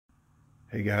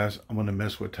Hey guys, I'm gonna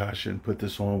mess with Tasha and put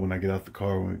this on when I get out the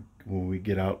car when we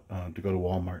get out to go to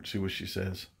Walmart. See what she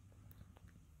says.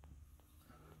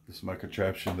 This is my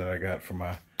contraption that I got for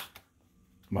my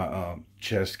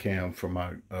chest cam for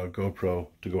my GoPro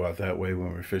to go out that way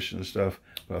when we're fishing and stuff.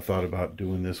 But I thought about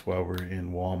doing this while we're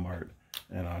in Walmart,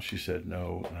 and she said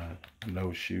no,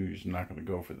 no shoes, not gonna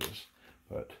go for this.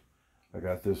 But I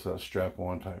got this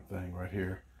strap-on type thing right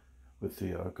here with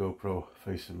the GoPro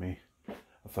facing me.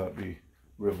 I thought it'd be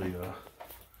really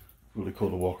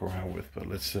cool to walk around with. But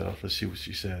let's see what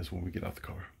she says when we get out the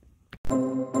car.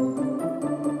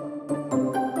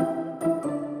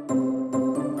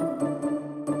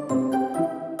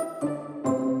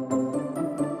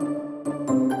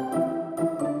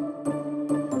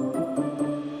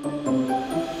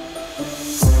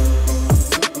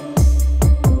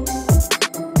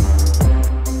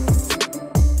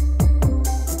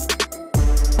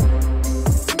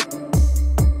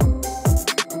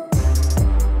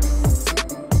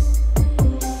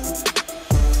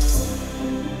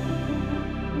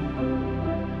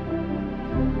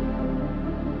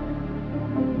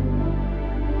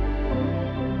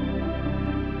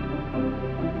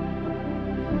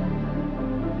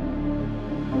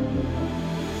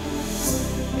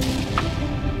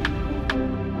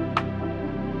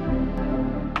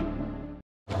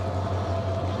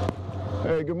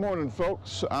 Hey, good morning,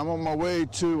 folks. I'm on my way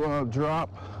to drop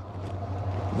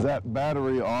that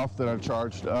battery off that I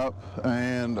charged up,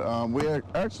 and we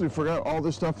actually forgot all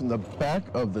this stuff in the back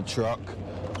of the truck.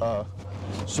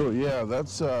 So yeah,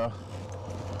 that's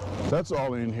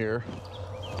all in here.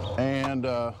 And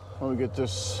let me get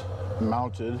this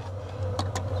mounted.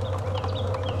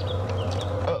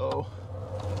 Uh-oh,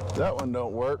 that one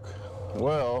don't work.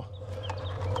 Well,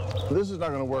 this is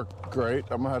not gonna work great.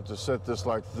 I'm gonna have to set this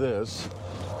like this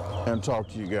and talk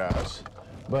to you guys.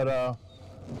 But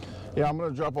yeah, I'm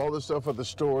gonna drop all this stuff at the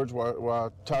storage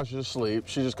while Tasha's asleep.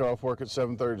 She just got off work at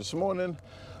 7:30 this morning,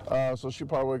 so she'll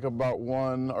probably wake up about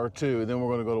 1 or 2, and then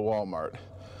we're gonna go to Walmart.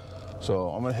 So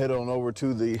I'm gonna head on over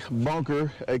to the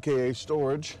bunker, aka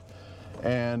storage,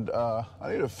 and I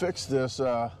need to fix this.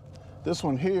 This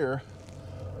one here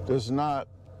does not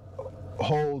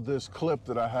hold this clip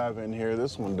that I have in here.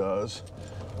 This one does.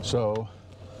 So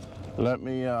let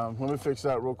me fix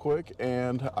that real quick,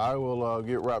 and I will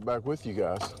get right back with you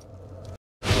guys.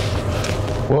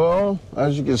 Well,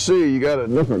 as you can see, you got a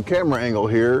different camera angle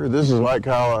here. This is like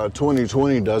how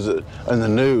 2020 does it in the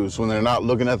news when they're not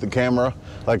looking at the camera.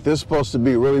 Like, this is supposed to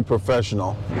be really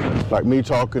professional. Like me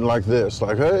talking like this,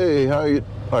 like, hey, how you?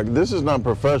 Like, this is not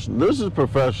professional. This is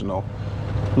professional.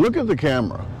 Look at the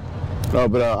camera. No,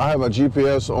 but I have my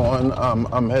GPS on.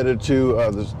 I'm headed to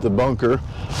the bunker.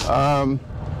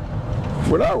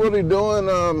 We're not really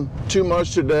doing too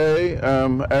much today,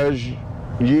 as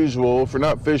usual. If we're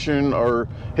not fishing or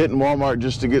hitting Walmart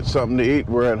just to get something to eat,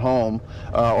 we're at home,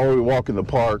 or we walk in the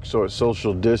park, so it's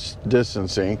social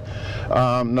distancing.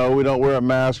 No, we don't wear a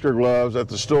mask or gloves at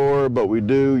the store, but we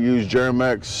do use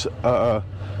Germ-X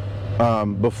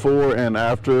before and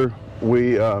after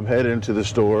we head into the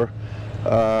store.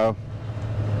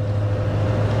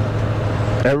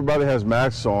 Everybody has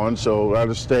masks on, so I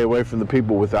just stay away from the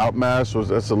people without masks. So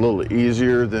that's a little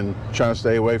easier than trying to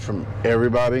stay away from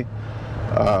everybody.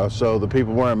 So the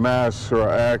people wearing masks are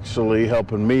actually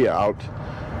helping me out.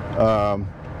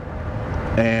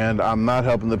 And I'm not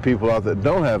helping the people out that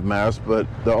don't have masks, but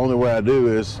the only way I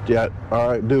do is, yeah,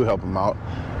 I do help them out.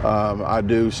 I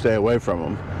do stay away from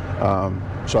them.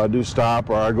 So I do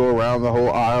stop, or I go around the whole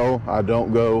aisle. I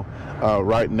don't go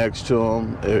right next to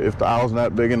them. If the aisle's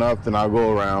not big enough, then I'll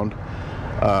go around.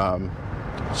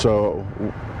 So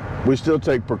we still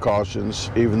take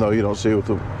precautions, even though you don't see it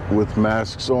with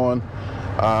masks on.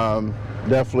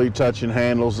 Definitely touching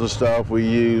handles and stuff. We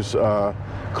use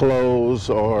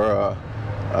clothes or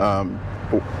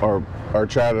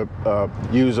try to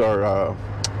use our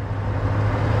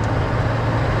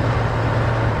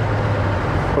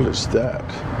what is that?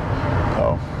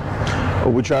 Oh,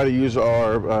 we try to use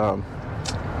our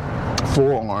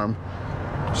forearm.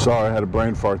 Sorry, I had a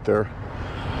brain fart there.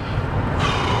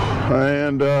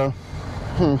 And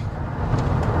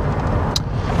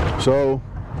so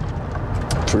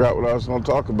forgot what I was going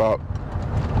to talk about.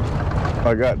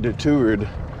 I got deterred,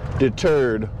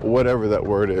 whatever that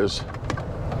word is.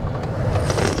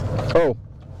 Oh,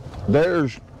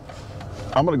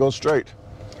 I'm going to go straight.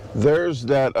 There's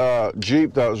that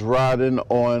Jeep that was riding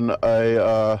on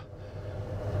a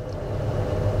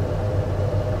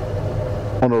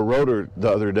rotor the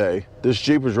other day. This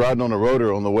Jeep was riding on a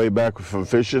rotor on the way back from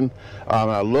fishing.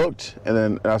 I looked, and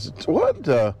then I said, what?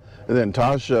 and then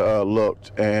Tasha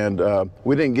looked, and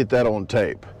we didn't get that on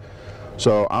tape.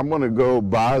 So I'm gonna go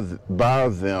buy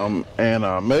them,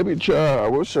 and maybe try, I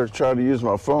wish I'd try to use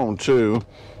my phone too,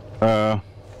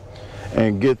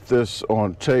 and get this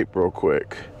on tape real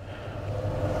quick.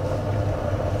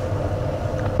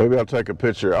 Maybe I'll take a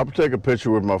picture. I'll take a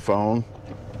picture with my phone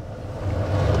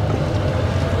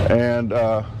and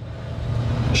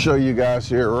show you guys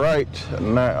here right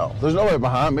now. There's nobody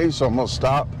behind me, so I'm gonna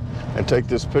stop and take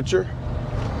this picture.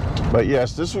 But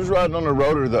yes, this was riding on the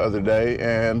rotor the other day,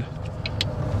 and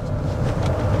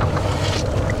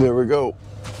there we go.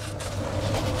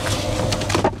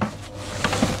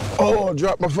 Oh, I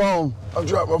dropped my phone. I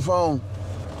dropped my phone.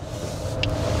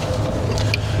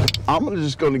 I'm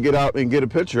just going to get out and get a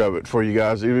picture of it for you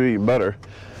guys, even better.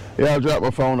 Yeah, I dropped my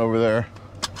phone over there.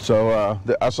 So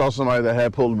I saw somebody that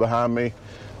had pulled behind me,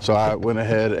 so I went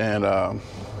ahead and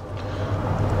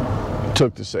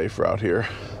took the safe route here.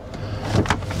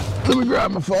 Let me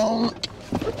grab my phone.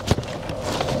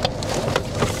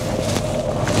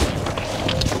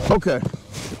 Okay,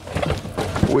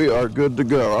 we are good to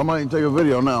go. I might even take a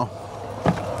video now.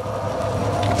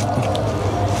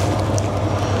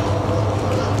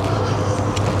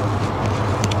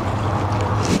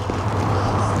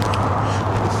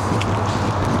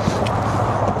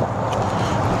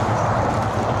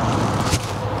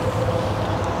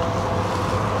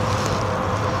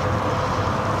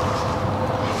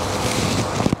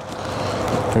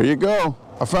 There you go.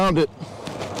 I found it.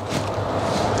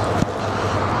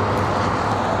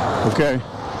 Okay,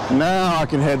 now I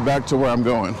can head back to where I'm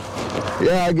going.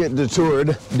 Yeah, I get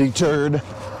deterred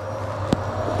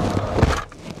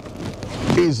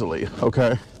easily,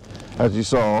 okay? As you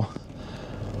saw,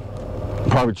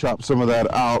 probably chop some of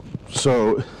that out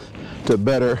so to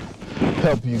better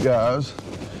help you guys.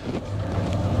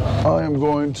 I am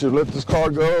going to let this car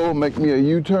go, make me a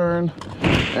U-turn,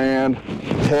 and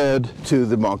head to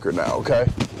the bunker now, okay?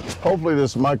 Hopefully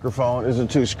this microphone isn't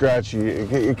too scratchy.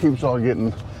 It keeps on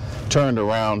getting turned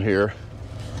around here.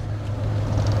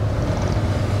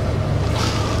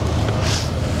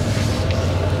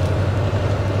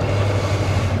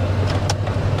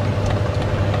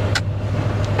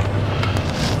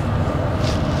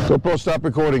 GoPro, stop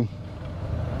recording.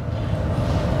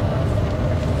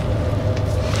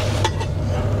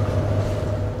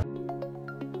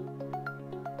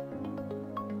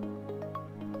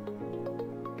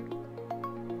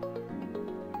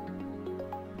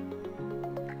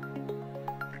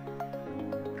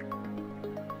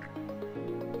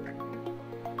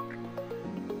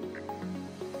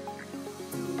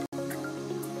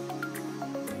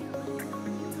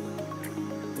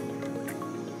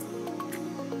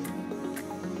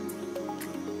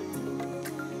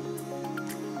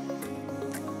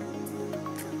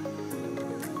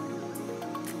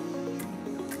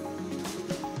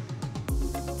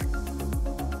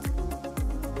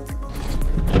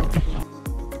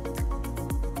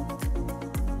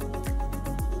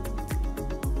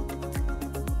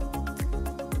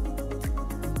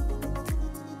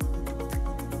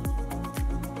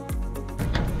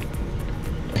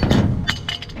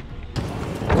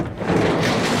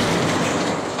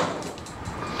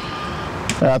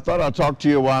 I thought I'd talk to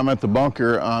you while I'm at the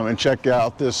bunker and check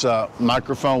out this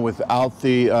microphone without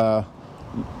the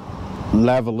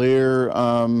lavalier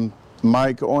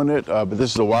mic on it, but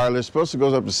this is a wireless. It's supposed to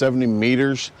go up to 70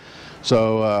 meters,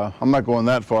 so I'm not going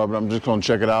that far, but I'm just going to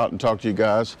check it out and talk to you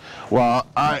guys while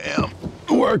I am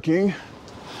working.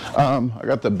 I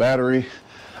got the battery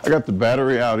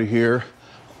out of here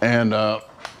and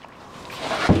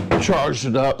charged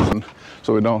it up, and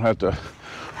so we don't have to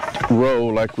row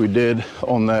like we did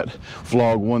on that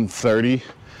vlog 130.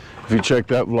 If you check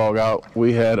that vlog out,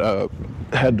 we had to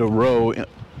row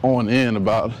on in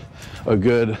about a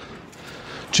good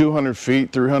 200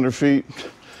 feet, 300 feet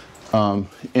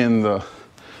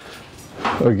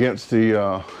against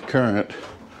the current,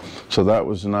 so that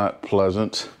was not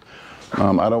pleasant.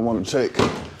 I don't want to take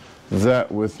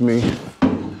that with me.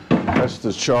 That's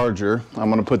the charger. I'm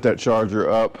going to put that charger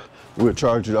up. We'll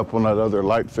charge it up on that other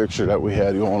light fixture that we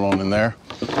had going on in there.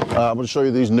 I'm going to show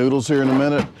you these noodles here in a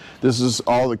minute. This is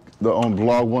all on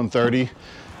vlog 130,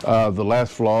 the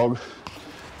last vlog.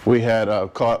 We had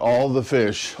caught all the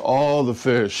fish from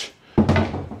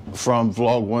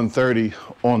vlog 130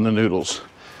 on the noodles,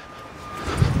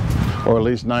 or at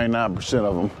least 99%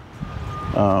 of them.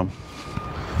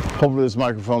 Hopefully this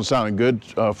microphone's sounding good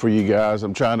for you guys.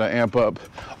 I'm trying to amp up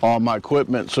all my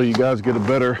equipment so you guys get a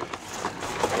better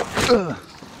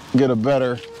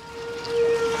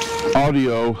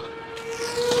audio,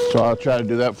 so I'll try to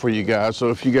do that for you guys. So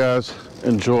if you guys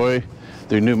enjoy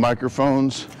the new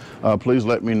microphones, please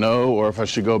let me know, or if I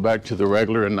should go back to the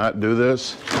regular and not do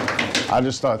this. I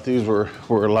just thought these were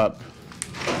a lot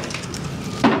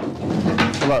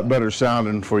better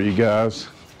sounding for you guys.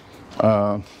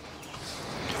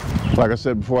 Like I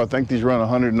said before, I think these run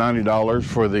 $190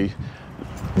 for the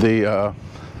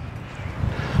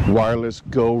wireless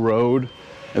Go Rode,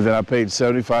 and then I paid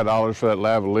 $75 for that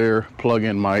lavalier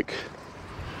plug-in mic.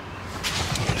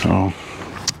 So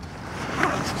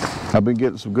I've been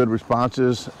getting some good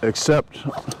responses, except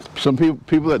some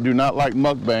people that do not like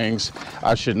mukbangs.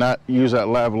 I should not use that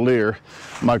lavalier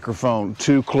microphone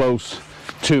too close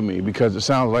to me because it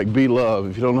sounds like B Love.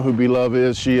 If you don't know who B Love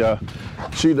is, she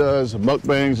does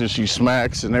mukbangs and she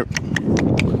smacks and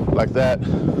like that,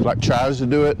 like tries to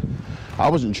do it. I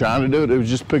wasn't trying to do it. It was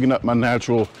just picking up my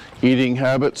natural eating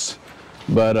habits,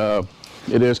 but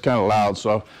it is kind of loud.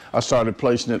 So I started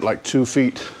placing it like 2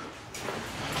 feet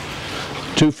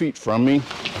from me,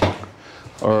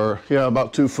 or yeah,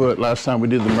 about 2 foot. Last time we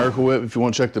did the Miracle Whip, if you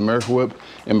want to check the Miracle Whip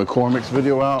and McCormick's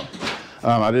video out,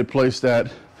 I did place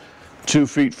that 2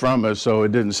 feet from us, so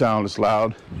it didn't sound as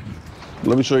loud.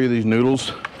 Let me show you these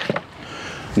noodles.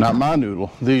 Not my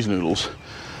noodle, these noodles.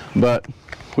 But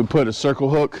we put a circle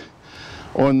hook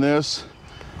on this,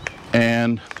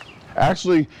 and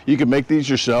actually you can make these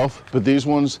yourself, but these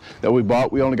ones that we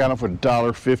bought, we only got them for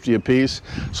 $1.50 a piece.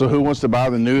 So who wants to buy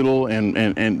the noodle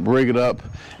and rig it up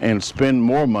and spend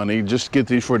more money? Just get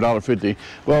these for $1.50.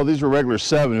 Well, these were regular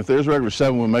 $7. If there's regular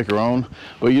 $7, we'll make our own.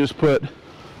 But you just put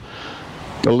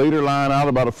a leader line out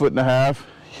about 1.5 feet,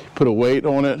 put a weight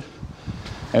on it,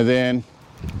 and then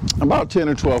about 10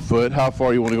 or 12 foot, how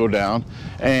far you want to go down,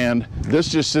 and this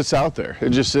just sits out there.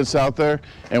 It just sits out there,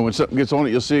 and when something gets on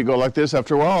it, you'll see it go like this.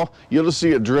 After a while, you'll just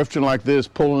see it drifting like this,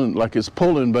 pulling, like it's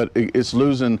pulling, but it's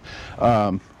losing,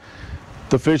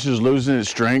 the fish is losing its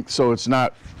strength, so it's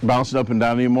not bouncing up and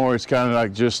down anymore. It's kind of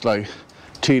like just like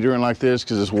teetering like this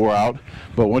because it's wore out.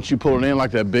 But once you pull it in,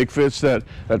 like that big fish that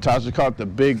Tasha caught, the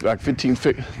big like 15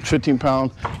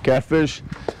 pound catfish,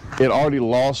 it already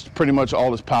lost pretty much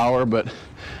all its power. But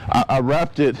I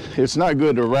wrapped it. It's not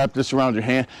good to wrap this around your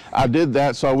hand. I did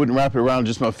that so I wouldn't wrap it around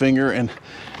just my finger and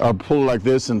pull it like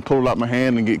this and pull it out my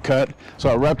hand and get cut. So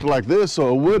I wrapped it like this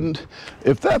so it wouldn't.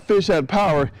 If that fish had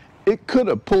power, it could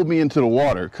have pulled me into the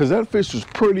water, because that fish was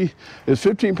pretty, it's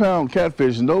 15 pound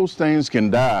catfish, and those things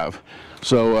can dive.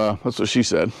 So that's what she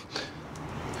said.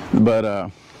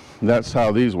 But that's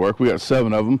how these work. We got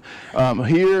 7 of them.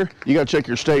 Here, you got to check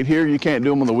your state. Here, you can't do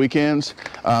them on the weekends.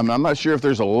 I'm not sure if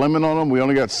there's a limit on them. We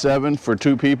only got 7 for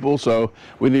 2 people, so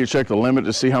we need to check the limit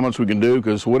to see how much we can do,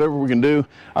 because whatever we can do,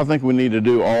 I think we need to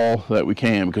do all that we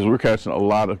can, because we're catching a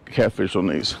lot of catfish on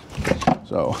these.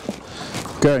 So,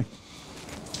 okay.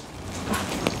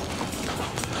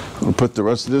 We'll put the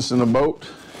rest of this in the boat,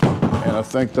 and I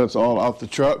think that's all out the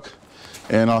truck.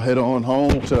 And I'll head on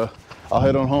home to do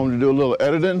a little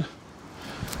editing.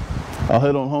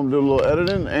 And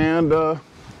go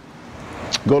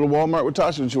to Walmart with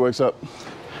Tasha when she wakes up.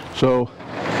 So,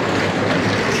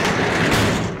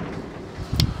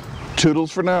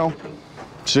 toodles for now.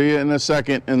 See you in a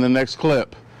second in the next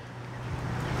clip.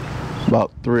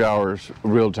 About 3 hours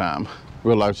real time.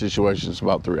 Real life situations,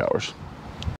 about 3 hours.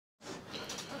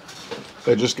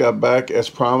 I just got back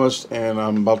as promised, and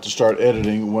I'm about to start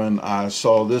editing when I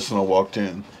saw this and I walked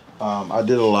in. I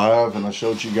did a live and I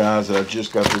showed you guys that I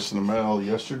just got this in the mail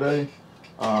yesterday.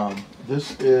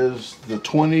 This is the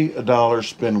 $20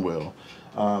 spin wheel.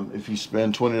 If you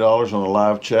spend $20 on a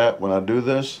live chat when I do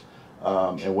this,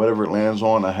 and whatever it lands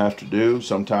on I have to do.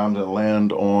 Sometimes I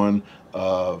land on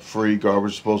a free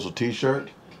garbage disposal t-shirt.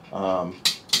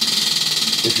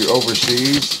 If you're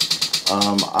overseas,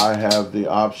 I have the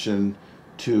option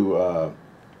to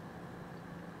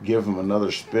give them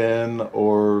another spin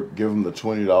or give them the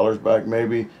 $20 back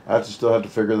maybe. I still have to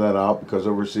figure that out, because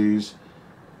overseas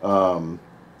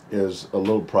is a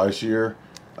little pricier.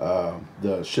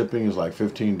 The shipping is like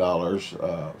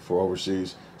 $15 for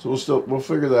overseas, so we'll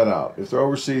figure that out. If they're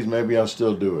overseas, maybe I'll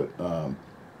still do it.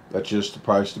 That's just the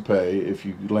price to pay if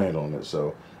you land on it.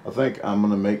 So I think I'm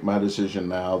gonna make my decision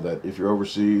now that if you're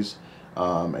overseas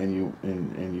and you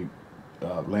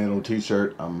land on a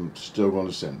t-shirt, I'm still going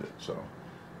to send it. So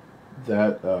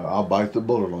that I'll bite the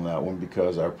bullet on that one,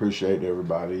 because I appreciate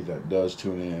everybody that does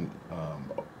tune in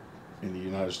the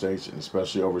United States, and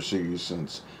especially overseas,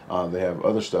 since they have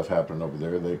other stuff happening over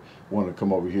there. They want to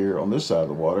come over here on this side of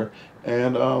the water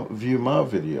and view my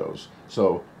videos.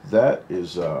 So that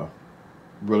is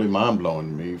really mind-blowing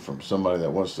to me, from somebody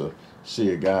that wants to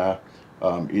see a guy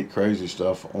eat crazy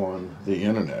stuff on the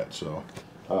internet. So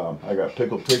I got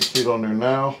pickled pig's feet on there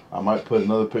now. I might put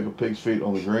another pickled pig's feet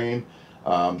on the green.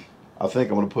 I think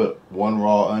I'm gonna put 1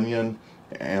 raw onion,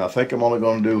 and I think I'm only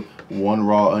gonna do 1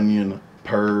 raw onion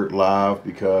per live,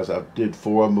 because I did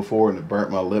 4 of them before and it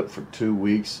burnt my lip for 2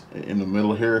 weeks in the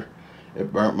middle here.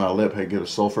 It burnt my lip, had to get a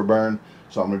sulfur burn.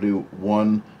 So I'm gonna do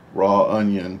 1 raw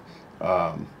onion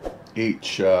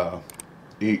each live.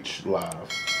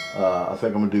 I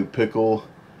think I'm gonna do pickle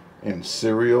and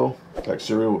cereal, like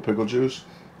cereal with pickle juice.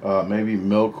 Maybe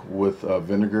milk with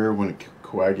vinegar when it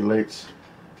coagulates.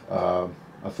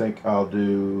 I think I'll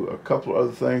do a couple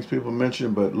other things people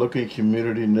mentioned, but looking at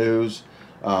community news,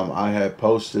 I had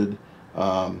posted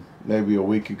maybe a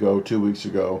week ago, 2 weeks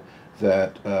ago,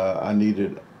 that I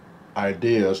needed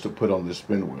ideas to put on this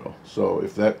spin wheel. So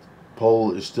if that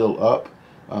poll is still up,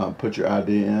 put your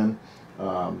idea in.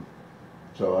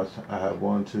 So I have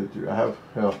 1, 2, 3. I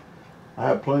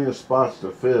have plenty of spots to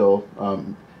fill.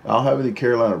 I don't have any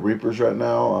Carolina Reapers right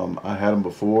now. I had them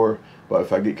before, but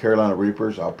if I get Carolina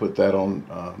Reapers, I'll put that on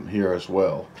here as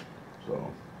well.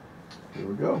 So here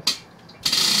we go.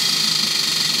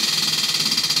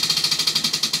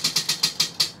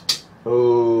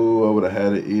 Oh, I would have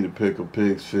had to eat a pickled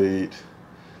pig's feet.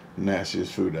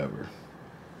 Nastiest food ever.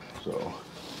 So,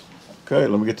 okay,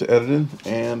 let me get to editing,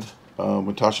 and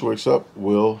when Tasha wakes up,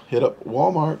 we'll hit up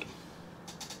Walmart.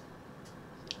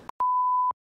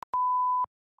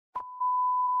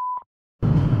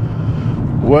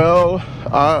 Well,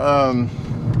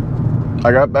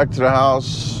 I got back to the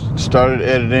house, started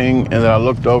editing, and then I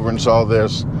looked over and saw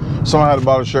this. Someone had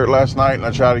bought a shirt last night, and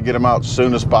I tried to get them out as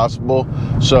soon as possible.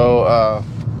 So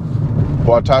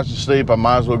while Tasha's asleep, I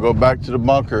might as well go back to the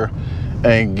bunker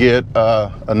and get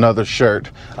another shirt.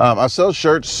 I sell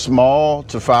shirts small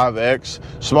to 5X.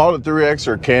 Small to 3X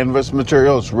are canvas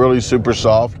material. It's really super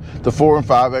soft. The 4 and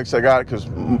 5X I got because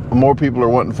more people are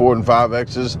wanting 4 and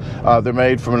 5Xs. They're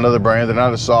made from another brand. They're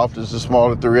not as soft as the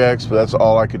small to 3X, but that's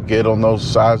all I could get on those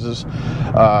sizes.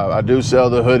 I do sell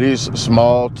the hoodies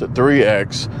small to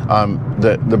 3X.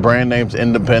 The brand name's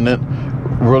independent.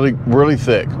 Really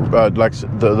thick, like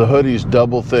the hoodie's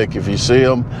double thick. If you see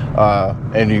them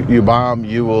and you buy them,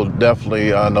 you will definitely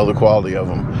know the quality of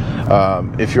them.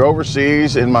 If you're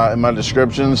overseas, in my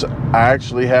descriptions, I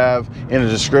actually have in the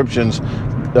descriptions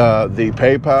the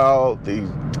PayPal, the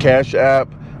Cash App,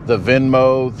 the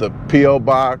Venmo, the PO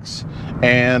Box,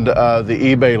 and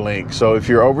the eBay link. So if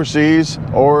you're overseas,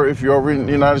 or if you're over in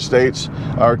the United States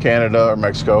or Canada or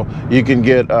Mexico, you can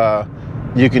get them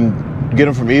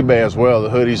from eBay as well, the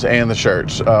hoodies and the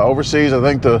shirts. Overseas, I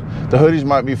think the hoodies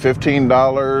might be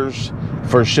 $15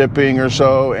 for shipping or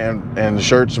so, and the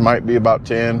shirts might be about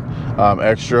 10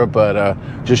 extra, but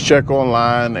just check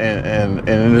online, and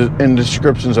in the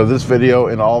descriptions of this video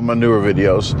and all my newer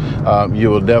videos, you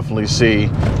will definitely see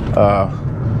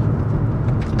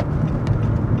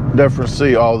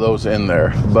all those in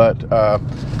there. But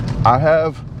I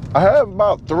have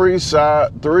about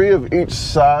three of each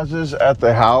sizes at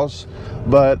the house,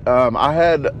 but I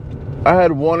had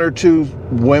 1 or 2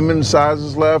 women's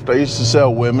sizes left. I used to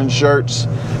sell women's shirts,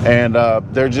 and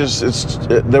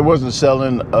they wasn't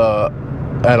selling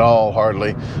at all,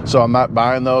 hardly. So I'm not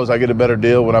buying those. I get a better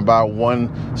deal when I buy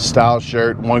 1 style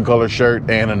shirt, 1 color shirt,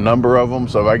 and a number of them.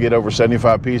 So if I get over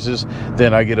 75 pieces,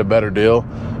 then I get a better deal.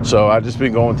 So I just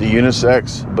been going with the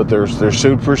unisex, but they're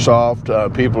super soft.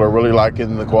 People are really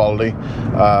liking the quality,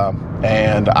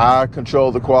 and I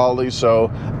control the quality, so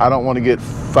I don't want to get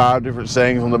 5 different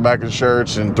sayings on the back of the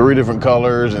shirts and 3 different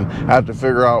colors and have to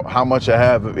figure out how much I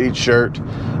have of each shirt.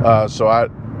 So I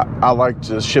like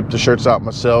to ship the shirts out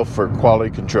myself for quality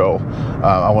control.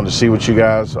 I want to see I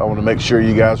want to make sure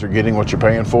you guys are getting what you're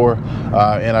paying for.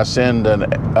 And I send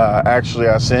I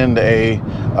send a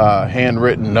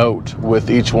handwritten note with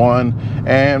each one,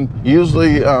 and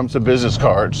usually some business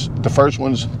cards. The first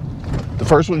one's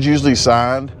usually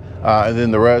signed, and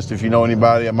then the rest, if you know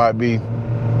anybody, I might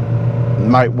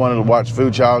want to watch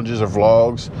food challenges or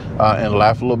vlogs and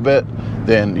laugh a little bit,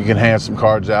 then you can hand some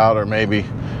cards out, or maybe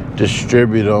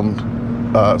distribute them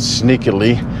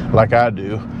sneakily like I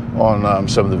do on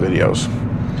some of the videos.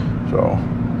 So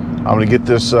I'm gonna get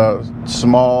this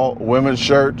small women's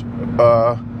shirt.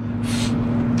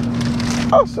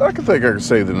 I can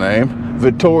say the name.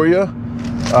 Victoria,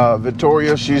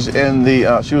 she was in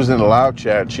the live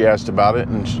chat. She asked about it,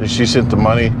 and she sent the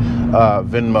money,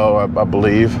 Venmo, I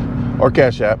believe, or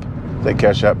Cash App. I think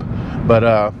Cash App.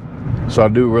 But so I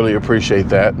do really appreciate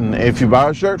that. And if you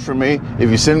buy a shirt from me, if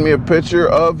you send me a picture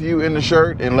of you in the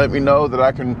shirt and let me know that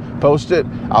I can post it,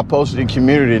 I'll post it in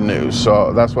community news.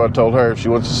 So that's what I told her. If she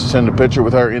wants to send a picture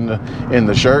with her in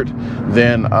the shirt,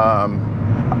 then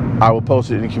I will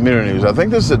post it in community news. I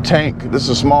think this is a tank. This is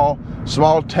a small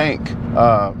tank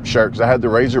shirt, because I had the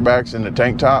Razorbacks and the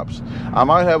tank tops. I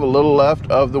might have a little left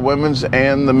of the women's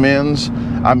and the men's.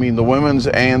 I mean the women's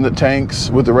and the tanks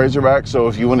with the Razorbacks. So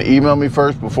if you want to email me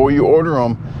first before you order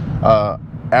them,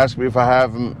 ask me if I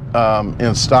have them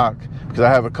in stock, because I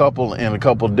have a couple in a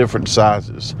couple different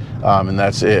sizes, and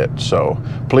that's it. So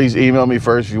please email me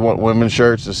first if you want women's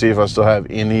shirts to see if I still have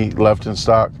any left in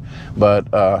stock.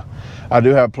 But I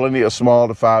do have plenty of small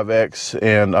to 5X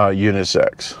and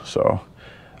unisex. So,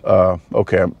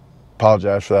 okay, I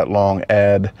apologize for that long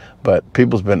ad, but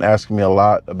people's been asking me a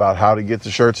lot about how to get the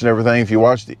shirts and everything. If you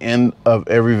watch the end of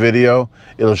every video,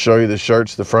 it'll show you the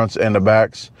shirts, the fronts and the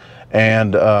backs.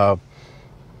 And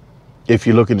if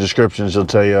you look in descriptions, it'll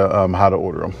tell you how to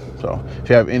order them. So if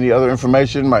you have any other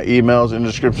information, my email's in the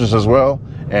descriptions as well.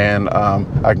 And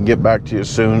I can get back to you as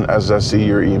soon as I see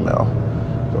your email.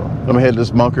 So let me head to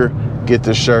this bunker, get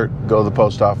this shirt, go to the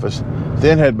post office,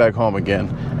 then head back home again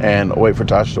and wait for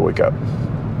Tasha to wake up.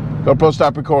 GoPro,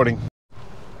 stop recording.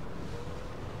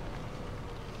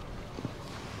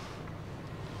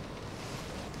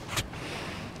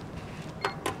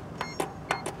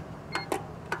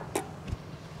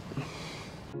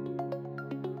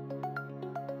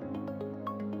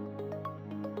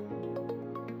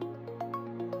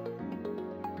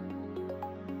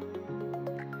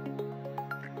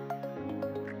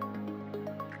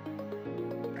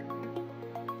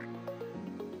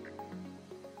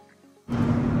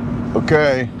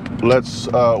 Okay, let's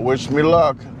wish me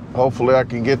luck. Hopefully I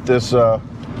can get this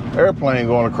airplane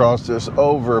going across this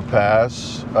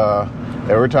overpass.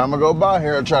 Every time I go by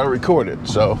here, I try to record it.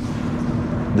 So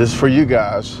this is for you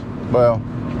guys. Well,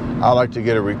 I like to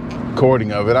get a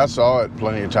recording of it. I saw it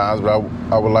plenty of times, but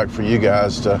I would like for you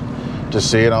guys to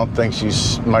see it. I don't think you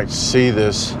might see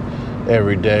this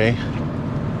every day.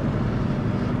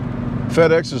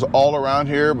 FedEx is all around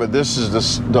here, but this is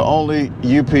the only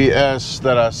UPS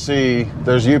that I see.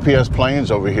 There's UPS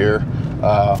planes over here.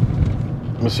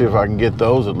 Let me see if I can get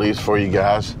those at least for you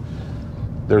guys.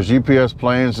 There's UPS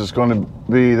planes. It's going to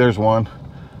be, there's one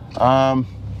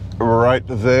right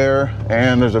there,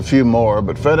 and there's a few more.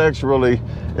 But FedEx really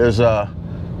is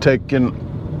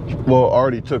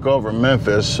already took over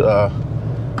Memphis.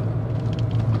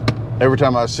 Every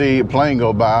time I see a plane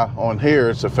go by on here,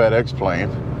 it's a FedEx plane.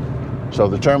 So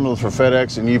the terminals for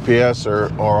FedEx and UPS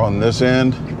are on this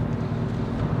end.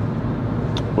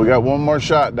 We got one more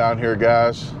shot down here,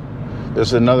 guys.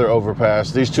 There's another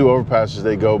overpass. These two overpasses,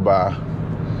 they go by.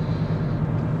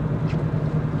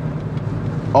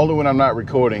 Only when I'm not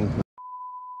recording.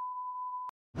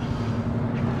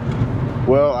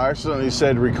 Well, I accidentally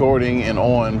said recording and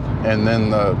on, and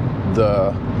then the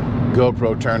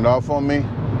GoPro turned off on me.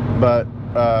 But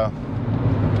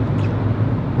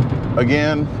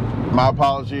again, my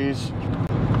apologies.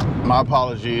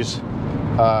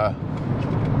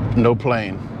 No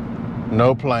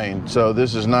plane. So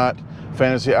this is not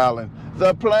Fantasy Island.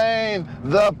 The plane.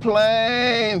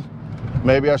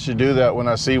 Maybe I should do that when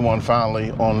I see one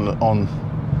finally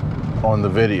on the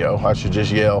video. I should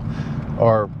just yell,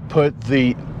 or put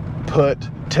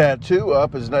Tattoo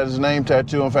up. Isn't that his name?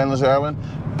 Tattoo on Fantasy Island.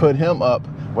 Put him up.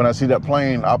 When I see that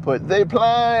plane, I'll put the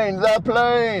plane.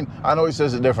 I know he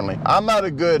says it differently. I'm not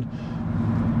a good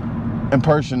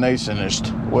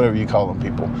impersonationist, whatever you call them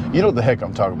people. You know what the heck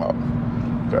I'm talking about.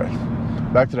 Okay,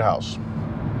 back to the house.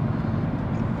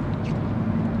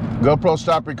 GoPro,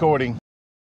 stop recording.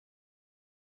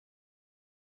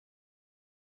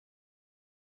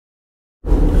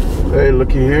 Hey,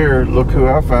 looky here. Look who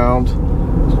I found.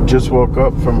 Just woke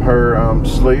up from her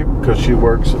sleep because she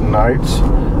works nights.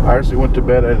 I actually went to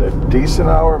bed at a decent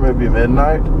hour, maybe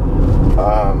midnight.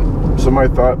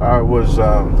 Somebody thought I was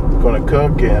going to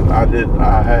cook, and I didn't.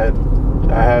 I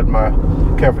had my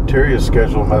cafeteria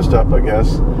schedule messed up, I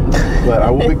guess. But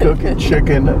I will be cooking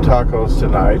chicken tacos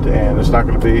tonight, and it's not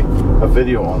going to be a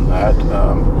video on that.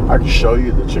 I can show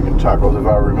you the chicken tacos if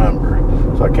I remember,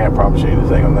 so I can't promise you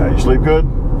anything on that. You sleep good?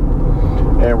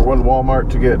 And we're going to Walmart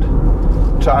to get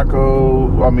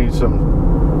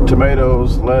some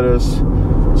tomatoes, lettuce,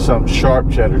 some sharp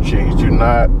cheddar cheese. Do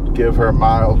not give her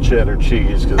mild cheddar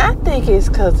cheese. I think it's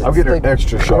because it's the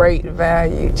extra sharp. Great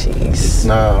value cheese.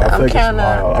 No, I think it's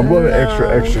mild. I'm going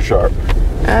extra sharp.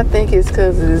 I think it's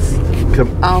because it's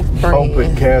off-brand.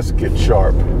 Open casket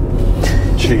sharp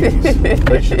cheese.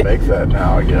 They should make that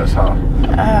now, I guess, huh?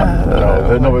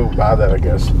 No, nobody will buy that, I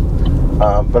guess.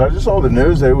 But I just saw the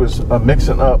news. They was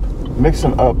mixing up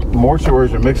mixing up,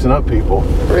 mortuaries are mixing up people.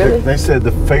 Really? They said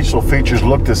the facial features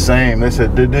look the same. They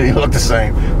said, did they look the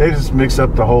same? They just mix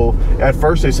up the whole, at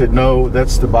first they said, no,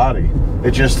 that's the body.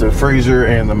 It's just the freezer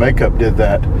and the makeup did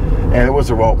that. And it was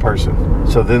the wrong person.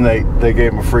 So then they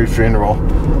gave him a free funeral.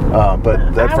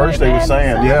 But at first they were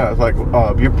saying, yeah, it's like,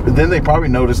 then they probably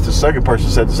noticed the second person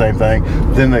said the same thing.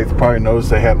 Then they probably noticed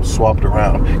they had them swapped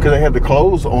around because they had the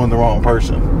clothes on the wrong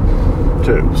person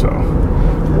too. So,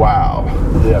 wow.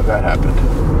 Yeah, that happened.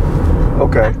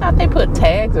 Okay. I thought they put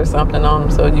tags or something on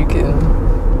them so you can.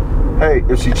 Hey,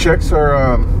 if she checks her,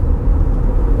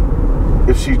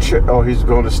 oh, he's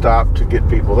going to stop to get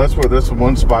people. That's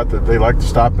one spot that they like to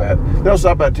stop at. They don't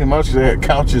stop at too much because they had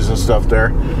couches and stuff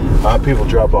there. People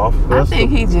drop off. I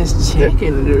think he's just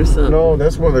checking it or something. No,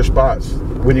 that's one of their spots.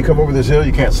 When you come over this hill,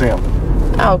 you can't see him.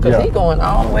 Oh, because he's going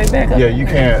all the way back up. Yeah, you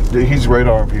can't. He's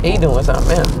radaring people. He doing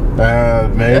something else.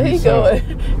 Maybe He's so.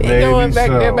 going back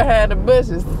there behind the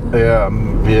bushes. Yeah,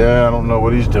 I don't know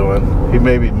what he's doing. He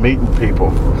may be meeting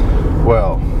people.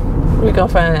 Well, we're going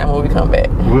to find out when we come back.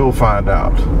 We'll find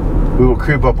out. We will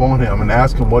creep up on him and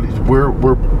ask him what he's... We're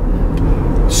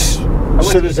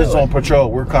citizens on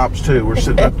patrol. We're cops too. We're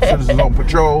citizens on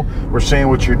patrol. We're seeing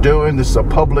what you're doing. This is a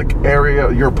public area.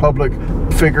 You're a public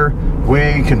figure.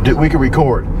 We can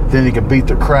record. Then he can beat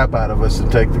the crap out of us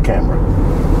and take the camera.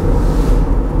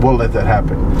 We'll let that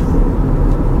happen.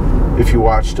 If you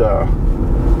watched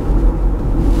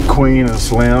Queen and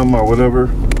Slim or whatever,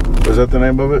 was that the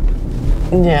name of it?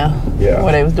 Yeah.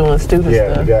 Where they was doing stupid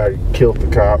stuff. Yeah, the guy killed the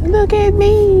cop. Look at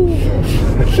me.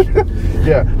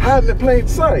 Yeah, hiding in plain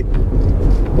sight.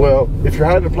 Well, if you're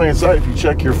hiding in plain sight, if you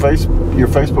check your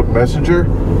Facebook Messenger,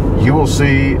 you will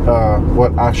see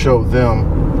what I showed them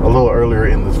a little earlier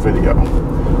in this video.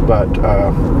 But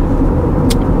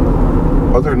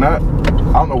other than that,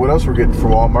 I don't know what else we're getting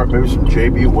from Walmart. Maybe some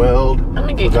JB Weld. I'm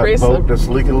gonna get Chris that boat that's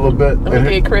leaking a little bit. I'm gonna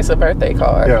get Chris a birthday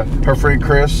card. Yeah, her friend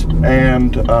Chris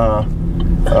and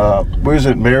where is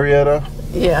it, Marietta?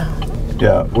 Yeah.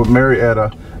 Yeah, with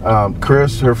Marietta.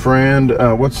 Chris, her friend,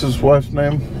 what's his wife's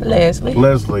name? Leslie.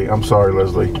 Leslie, I'm sorry,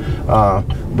 Leslie.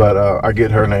 But I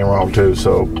get her name wrong too,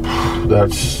 so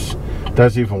that's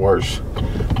even worse.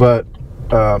 But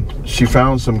she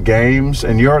found some games,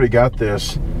 and you already got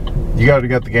this. You already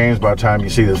got the games by the time you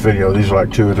see this video. These are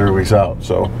like 2 or 3 weeks out.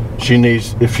 So she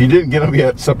needs, if you didn't get them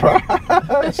yet, surprise.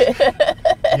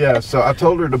 Yeah, so I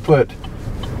told her to put,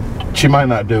 she might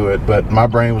not do it, but my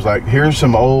brain was like, here's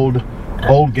some old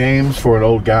games for an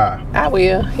old guy. I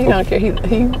will. He don't care. He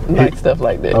likes stuff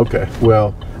like that. Okay,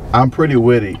 well, I'm pretty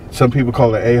witty. Some people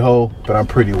call it a-hole, but I'm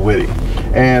pretty witty.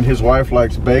 And his wife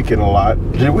likes bacon a lot.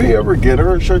 Did we ever get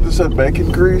her a shirt that said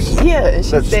bacon grease? Yeah, and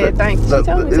she said thanks. She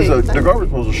told me it's a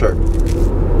DaGarbageDisposal shirt.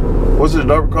 Was it a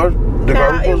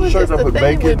DaGarbageDisposal shirt that put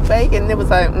bacon? With bacon, it was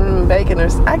like bacon or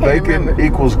I can't remember. Bacon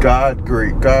equals God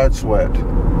sweat.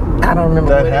 I don't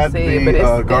remember what it said, but it's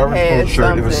a garbage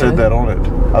shirt if it said that on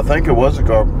it. I think it was a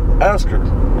garbage. Ask her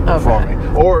for me.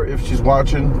 Or if she's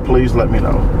watching, please let me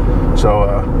know. So,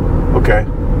 okay.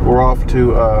 We're off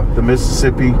to the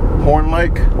Mississippi Horn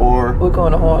Lake, or... We're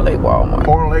going to Horn Lake Walmart.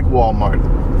 Horn Lake Walmart.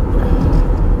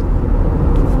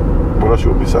 What else you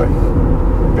want me to say?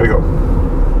 Gotta go.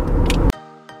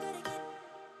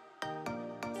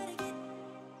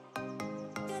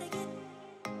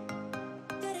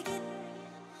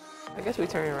 I guess we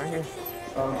turn right here.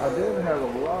 I did have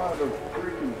a lot of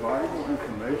freaking vital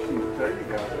information to tell you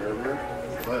guys earlier,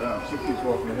 but she keeps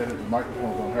walking ahead and the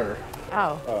microphone's on her.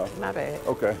 Oh, my bad.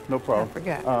 Okay, no problem. I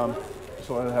forgot.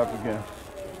 So what happened again?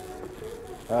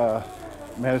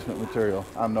 Management material.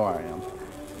 I know I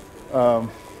am.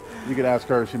 You could ask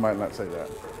her, she might not say that.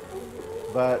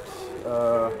 But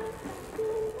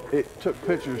it took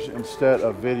pictures instead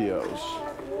of videos.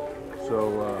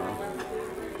 So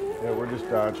yeah, we're just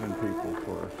dodging people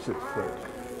for 6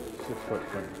 foot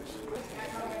clearance.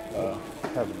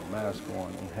 Having a mask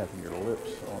on and having your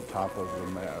lips on top of the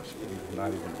mask and not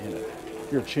even in it.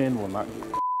 Your chin will not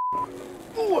get.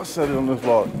 Oh, I said it on this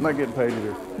vlog. I'm not getting paid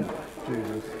either.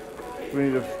 Jesus. We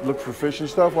need to look for fish and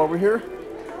stuff while we're here?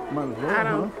 Might as well, I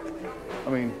don't. Huh? I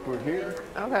mean, we're here.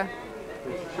 Okay.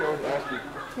 She always asks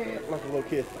me, like a little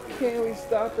kid, can we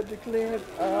stop at the clearance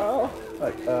aisle?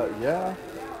 Like, yeah.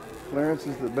 Clearance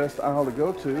is the best aisle to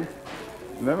go to.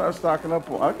 And they're not stocking up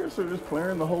on, I guess they're just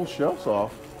clearing the whole shelves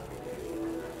off.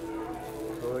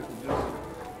 So they can just,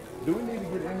 do we need to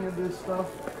get any of this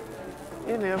stuff?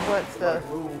 In there, what stuff?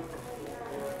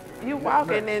 You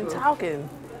walking and talking.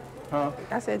 Huh?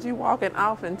 I said you walking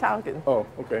off and talking. Oh,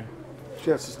 okay. She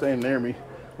has to stay near me.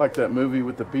 Like that movie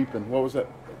with the beeping. What was that?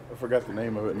 I forgot the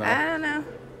name of it now. I don't know.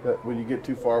 that when you get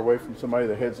too far away from somebody,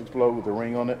 their heads explode with a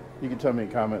ring on it. You can tell me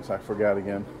in comments. I forgot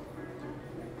again.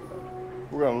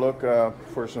 We're gonna look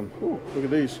for some. Ooh, look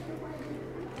at these.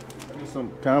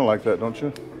 Some kind of like that, don't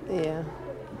you? Yeah.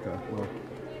 Okay. Well,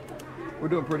 we're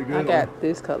doing pretty good. I got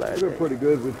this color. We're doing pretty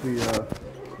good with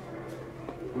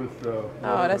the.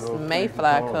 Oh, that's the mayfly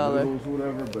color. Noodles,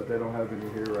 whatever, but they don't have any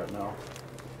here right now.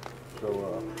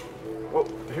 So, oh,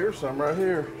 here's some right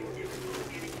here.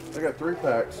 I got 3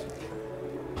 packs.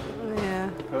 Yeah.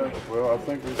 Okay. Well, I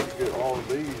think we should get all of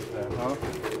these then, huh?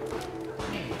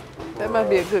 That might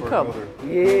be a good color.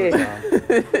 Yeah.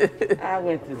 I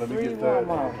went to 3 Let me get that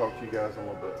and I'll Walmart. talk to you guys in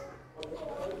a little bit.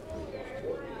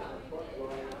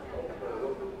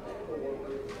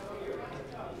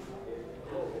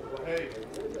 Hey.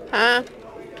 Huh?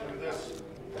 This.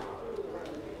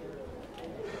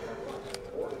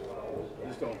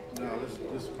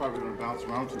 This is probably gonna bounce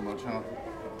around too much, huh?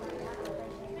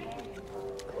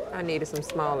 I needed some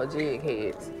smaller jig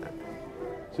heads.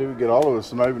 See, we get all of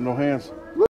us, not even no hands.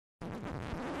 Look,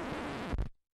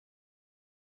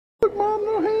 Mom,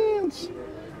 no hands.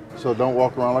 So don't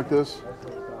walk around like this.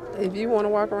 If you want to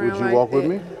walk around, Would you like walk with it-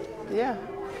 me? Yeah.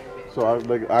 So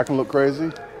I can look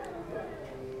crazy.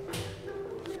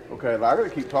 Okay, I gotta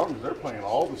keep talking because they're playing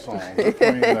all the songs. They're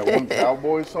playing that one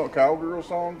cowboy song, cowgirl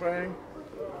song thing.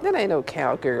 That ain't no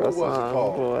cowgirl What was it song,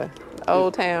 called? boy.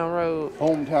 Old Town Road.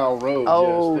 Hometown Road.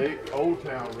 Old. Yes, Old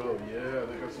Town Road. Yeah,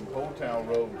 they got some Old Town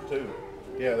Roads too.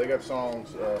 Yeah, they got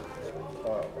songs.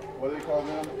 What do they call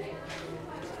them?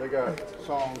 They got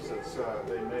songs that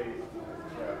they made.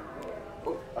 Yeah.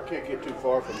 Oh, I can't get too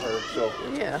far from her, so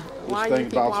Yeah. this Why you thing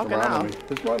keep bounced walking around on off? me.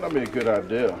 This might not be a good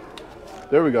idea.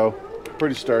 There we go.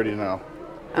 Pretty sturdy now.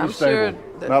 Pretty I'm stable. sure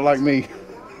that- Not like me.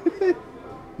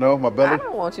 No, my I belly.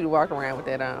 don't want you to walk around with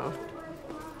that on.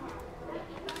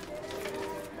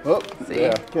 Oh, See?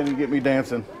 yeah. Can you get me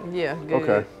dancing? Yeah, good.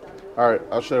 Okay. All right,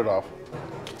 I'll shut it off.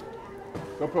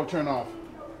 GoPro, turn off.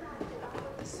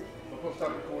 GoPro, stop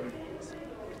recording.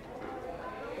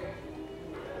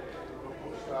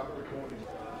 GoPro, stop recording.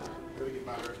 Gotta get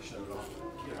my hair to shut it off.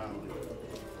 Get out of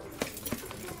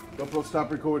it. GoPro,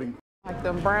 stop recording. Like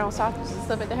them brown sausages and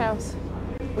stuff at the house.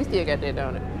 We still got that,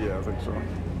 don't it? Yeah, I think so.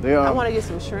 They I want to get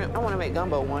some shrimp. I want to make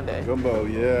gumbo one day. Gumbo,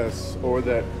 yes, or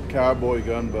that cowboy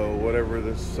gumbo, whatever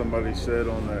this somebody said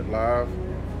on that live.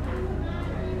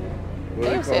 What do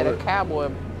They they said call a it?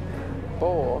 cowboy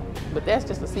boil, but that's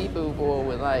just a seafood boil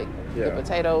with like the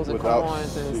potatoes and without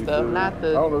corns and seafood. stuff. Not I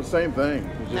the. don't know, same thing.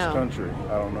 It's just No. country.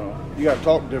 I don't know. You got to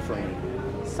talk differently.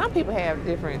 Some people have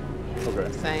different.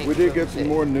 Okay. Saying We did get something.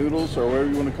 some more noodles, or whatever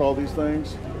you want to call these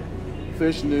things.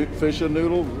 Fish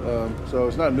noodle. So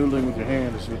it's not noodling with your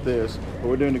hand, it's with this. But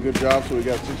we're doing a good job, so we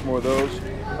got 6 more of those.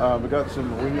 We got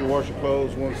some, we need to wash your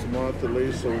clothes once a month at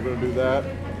least, so we're going to do that.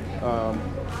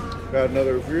 Got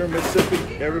another, if you're in Mississippi,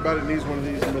 everybody needs one of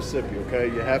these in Mississippi, okay?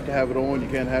 You have to have it on, you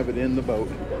can't have it in the boat.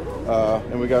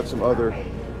 And we got some other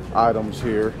items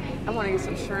here. I want to get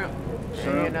some shrimp.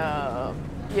 Shrimp? And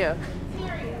yeah,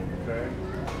 Okay.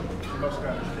 You must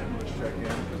got a stimulus check in,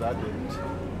 because I didn't.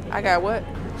 I got what?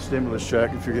 Stimulus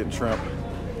check if you're getting shrimp.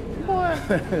 Boy.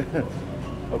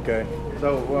 Okay,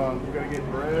 so we're gonna get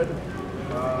bread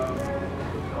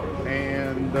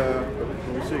and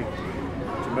let me see,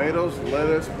 tomatoes,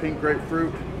 lettuce, pink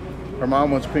grapefruit. Her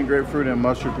mom wants pink grapefruit and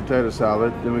mustard potato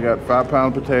salad. Then we got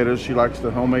 5-pound potatoes. She likes the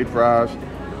homemade fries.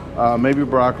 Maybe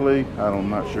broccoli. I'm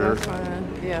not sure. That's fine.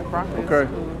 Yeah, broccoli.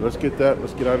 Okay, let's get that.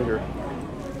 Let's get out of here.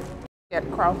 Got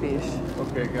crawfish.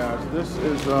 Okay, guys, this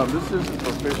isn't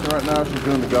for fishing right now. She's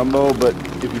doing the gumbo, but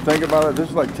if you think about it, this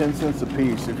is like 10 cents a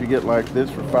piece. If you get like this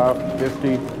for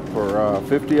 $5.50 for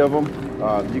 50 of them,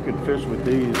 you can fish with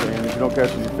these. And if you don't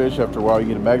catch any fish after a while, you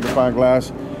get a magnifying glass,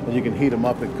 and you can heat them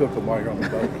up and cook them while you're on the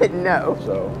boat. No.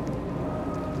 So,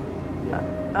 you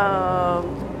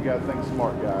gotta think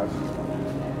smart, guys.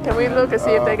 Can we look and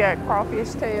see if they got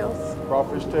crawfish tails?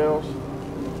 Crawfish tails.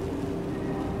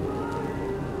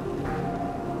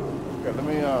 Okay, let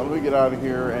me get out of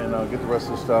here and get the rest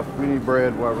of the stuff. We need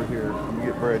bread while we're here. Let me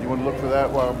get bread. You want to look for that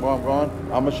while I'm gone?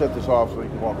 I'm gonna shut this off so you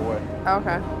can walk away.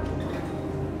 Okay.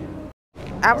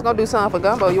 I was gonna do something for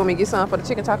gumbo. You want me to get something for the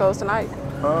chicken tacos tonight?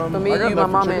 For me, I got you, my enough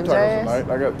for mama, chicken and tacos Jazz. tonight.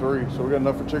 I got 3, so we got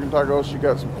enough for chicken tacos. She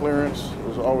got some clearance. It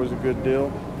was always a good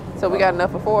deal. So we got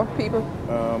enough for 4 people.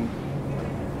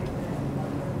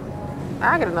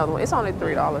 I get another one. It's only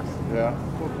 $3. Yeah.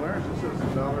 Well, clearance, it says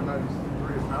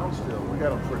 $1.93 a pound still. We got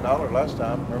them for $1 last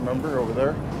time. Remember over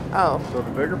there? Oh. So the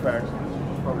bigger packs, this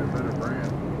is probably a better brand.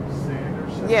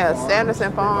 Sanderson Yeah, Farms. Sanderson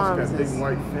They Farms must got big is-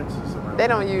 white fences around. They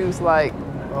don't use like.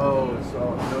 Oh, it's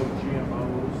all no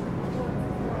GMOs.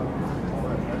 All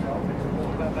that. That's all.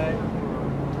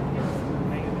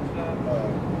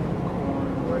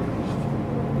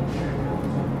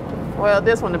 Well,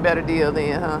 this one a better deal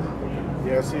then, huh?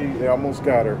 Yeah, see, they almost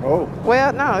got her. Oh,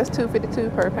 Well, no, it's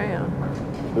 $2.52 per pound.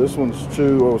 this one's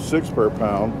 $2.06 per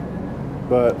pound.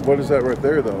 But what is that right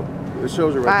there, though? It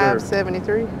shows it right $5.73.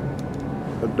 there.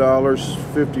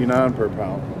 $1.59 per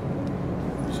pound.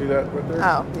 See that right there?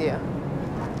 Oh, yeah.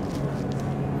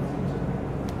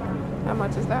 How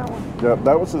much is that one? Yep,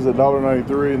 that one says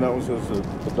 $1.93, and that one says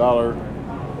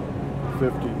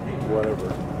 $1.50,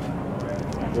 whatever.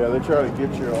 Yeah, they try to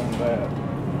get you on that.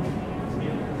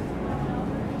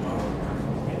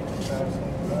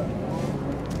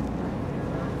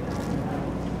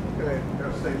 Okay,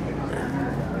 gotta stay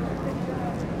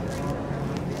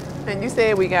And you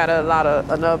said we got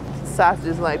enough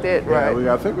sausages like that, right?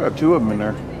 Yeah, I think we got 2 of them in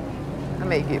there. I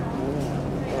may get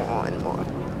one more.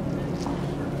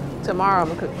 Tomorrow I'm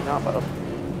gonna cook gumbo.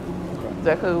 Is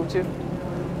that cool with you?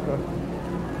 Okay.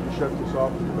 Shut this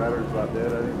off because the battery's about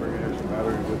dead. I didn't bring an extra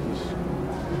battery with us.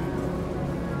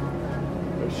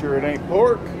 Make sure it ain't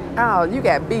pork. Oh, you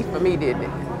got beef for me, didn't it?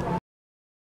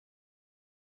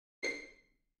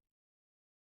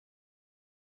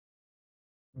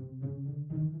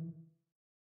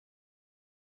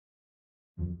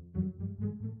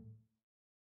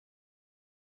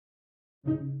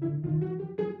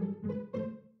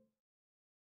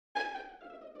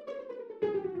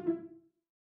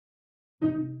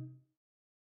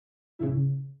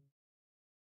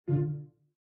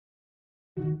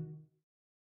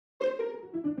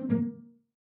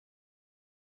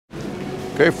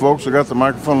 Okay, folks, I got the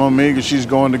microphone on me because she's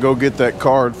going to go get that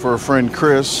card for her friend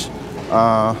Chris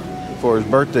for his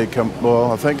birthday.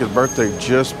 Well, I think his birthday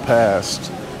just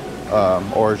passed,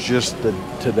 or it's just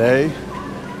today,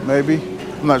 maybe.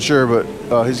 I'm not sure, but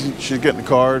she's getting the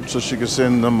card so she can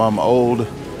send them old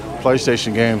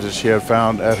PlayStation games that she had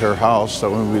found at her house.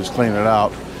 So when we was cleaning it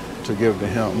out, to give to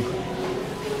him.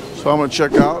 So I'm gonna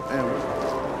check out, and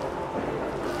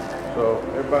so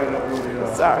everybody don't really pay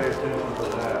attention to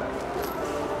that.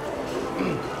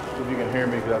 If you can hear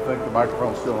me, because I think the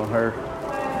microphone's still on her.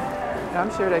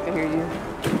 I'm sure they can hear you.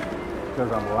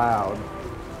 Because I'm loud.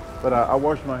 But I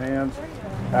wash my hands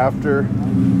after.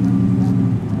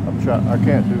 I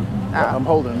can't do. I'm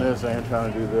holding this and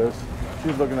trying to do this.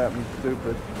 She's looking at me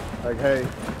stupid. Like, hey,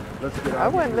 let's get out. I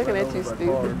wasn't looking at you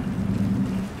stupid.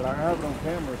 But I have it on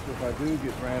camera, so if I do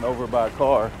get ran over by a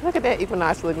car. Look at that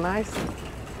Equinox, look nice.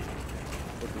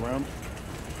 With the rims?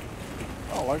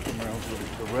 I don't like the rims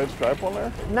with the red stripe on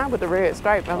there. Not with the red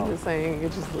stripe, I'm just saying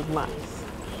it just looks nice.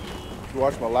 If you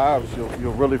watch my lives,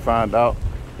 you'll really find out.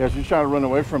 Yeah, she's trying to run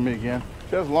away from me again.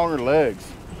 She has longer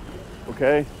legs,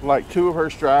 okay? Like 2 of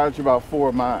her strides are about 4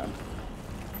 of mine.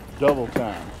 Double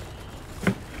time.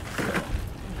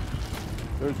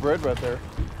 There's bread right there.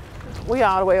 We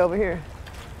all the way over here.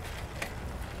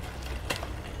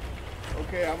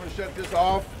 Okay, I'm gonna shut this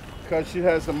off because she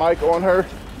has the mic on her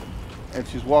and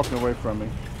she's walking away from me.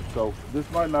 So this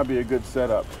might not be a good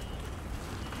setup.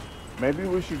 Maybe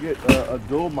we should get a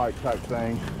dual mic type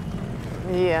thing.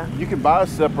 Yeah. You can buy a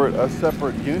separate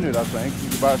unit, I think. You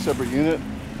can buy a separate unit,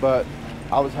 but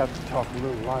I would have to talk a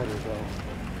little lighter though.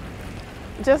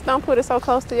 Just don't put it so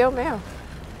close to your mouth.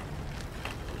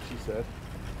 She said.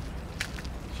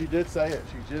 She did say it.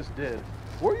 She just did.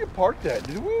 Where you parked at?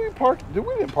 We didn't park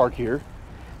here.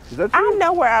 Is that true? I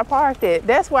know where I parked at.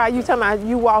 That's why you talking about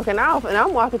you walking off and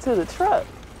I'm walking to the truck.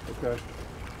 Okay.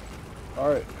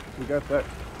 All right. We got that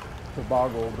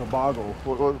debacle.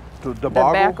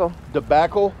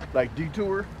 Debacle, like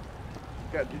detour.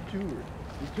 Got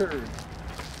deterred.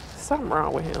 Something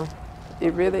wrong with him.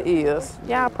 It really is.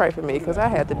 Y'all pray for me because I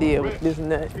had to deal with this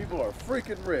nut. People are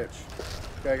freaking rich.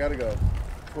 Okay, I gotta go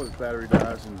before this battery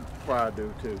dies, and before I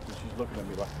do too, because she's looking at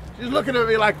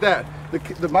me like that.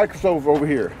 The microphone over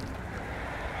here.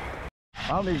 I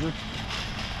don't need this.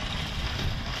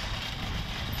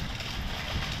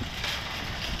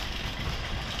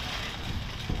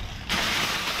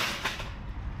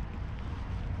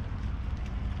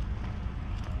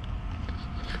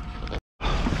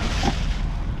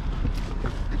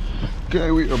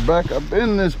 Okay, we are back up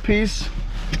in this piece.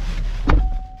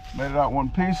 Made it out one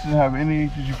piece.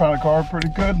 Did you find a car pretty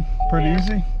good? Pretty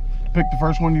easy? Pick the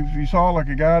first one you saw like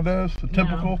a guy does? The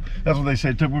typical? That's what they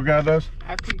say typical guy does?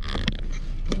 I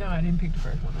didn't pick the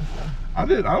first one. I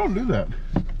did. I don't do that.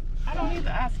 I don't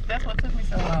either. That's what took me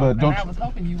so long. But I was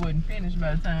hoping you wouldn't finish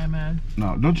by the time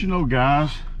No, don't you know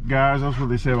guys, that's what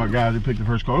they say about guys who pick the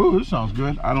first car. Oh, this sounds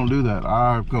good. I don't do that.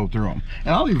 I go through them.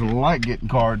 And I don't even like getting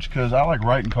cards because I like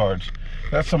writing cards.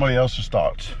 That's somebody else's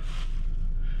thoughts.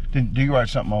 Do you write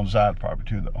something on the side probably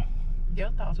too though? Your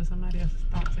thoughts are somebody else's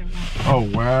thoughts. Oh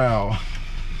wow.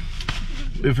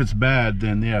 If it's bad,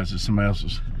 then yes, it's somebody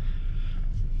else's.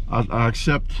 I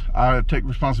accept, I take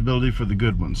responsibility for the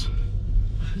good ones.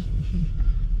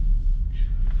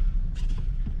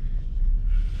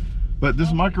 But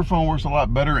this microphone works a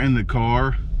lot better in the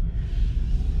car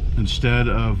instead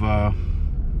of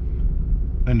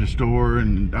in the store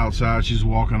and outside. She's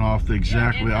walking off the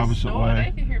exactly opposite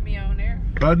way. They can hear me on there.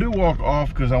 But I do walk off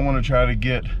because I want to try to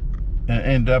get and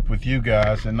end up with you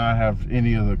guys and not have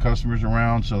any of the customers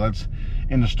around. So that's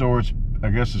in the store. It's, I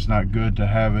guess it's not good to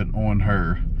have it on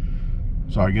her.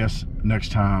 So I guess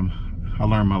next time I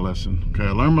learn my lesson. Okay,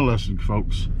 I learned my lesson,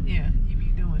 folks. Yeah, you be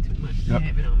doing too much to Yep.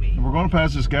 have it on me. And we're going to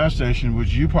pass this gas station,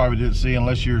 which you probably didn't see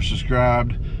unless you're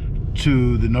subscribed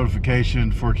to the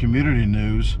notification for community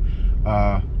news.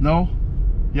 No?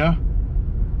 Yeah?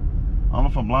 I don't know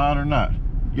if I'm lying or not.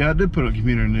 Yeah, I did put on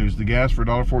community news. The gas for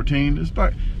 $1.14. It's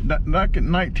back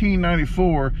in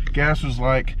 1994, gas was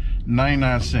like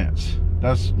 99 cents.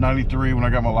 That's 93 when I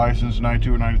got my license,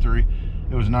 92 or 93.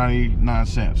 It was 99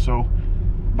 cents. So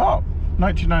about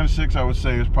 1996, I would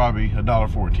say it's probably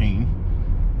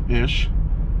 $1.14-ish.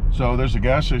 So there's a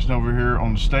gas station over here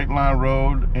on the State Line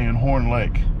Road and Horn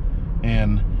Lake.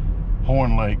 In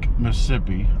Horn Lake,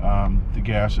 Mississippi. The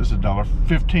gas is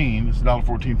 $1.15. It's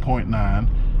 $1.14.9.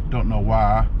 Don't know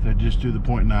why they just do the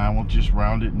 0.9. We'll just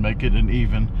round it and make it an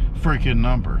even freaking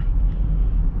number.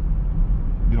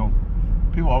 You know,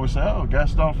 people always say, "Oh,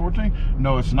 gas is $1.14."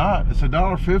 No, it's not. It's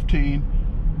 $1.15.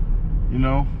 You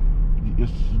know,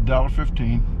 it's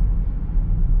 $1.15.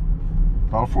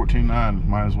 $1.14.9.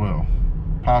 Might as well.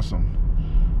 Possum.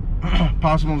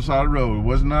 Possum on the side of the road. It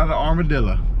was not an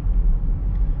armadillo.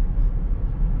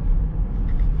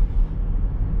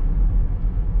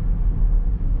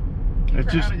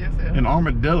 It's just an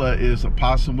armadillo is a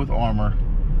possum with armor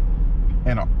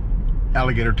and an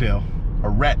alligator tail, a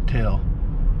rat tail.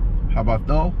 How about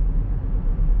though?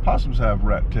 Possums have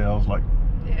rat tails, like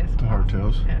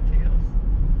hardtails. Cat tails.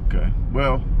 Okay.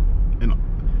 Well, a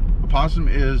possum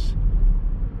is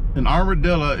an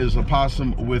armadillo is a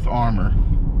possum with armor.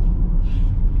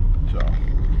 So,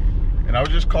 and I was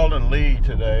just calling Lee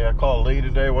today. I called Lee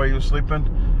today while he was sleeping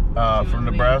from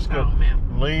Nebraska.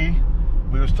 Lee.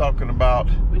 We was talking about.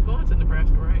 We're going to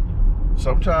Nebraska, right?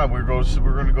 Sometime we're going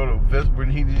to go to visit. When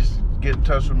he just get in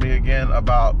touch with me again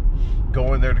about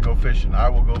going there to go fishing. I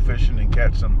will go fishing and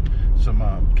catch some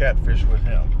catfish with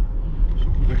him.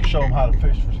 We can show him how to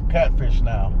fish for some catfish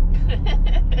now.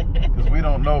 Because we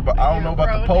don't know, but I don't know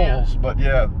about the poles. But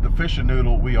yeah, the fishing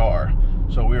noodle we are.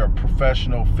 So we are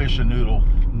professional fishing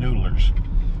noodlers.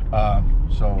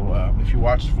 So if you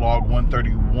watch vlog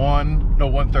 131, no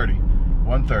 130.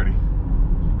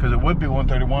 Because it would be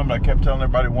 131, but I kept telling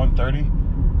everybody 130.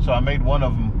 So I made one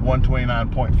of them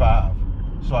 129.5.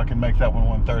 So I can make that one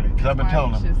 130. Because I've been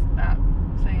telling them. You should stop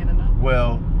saying enough.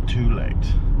 Well, too late.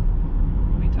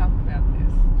 We talked about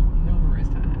this numerous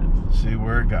times. See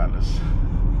where it got us.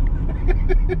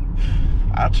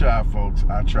 I try, folks.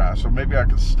 I try. So maybe I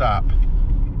could stop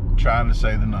trying to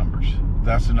say the numbers.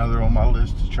 That's another on my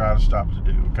list to try to stop to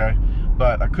do, okay?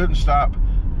 But I couldn't stop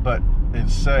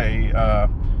and say,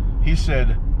 he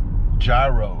said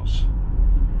gyros.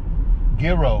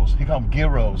 Gyros. He called them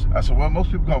gyros. I said, well,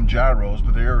 most people call them gyros,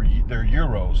 but they're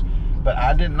euros. But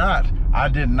I did not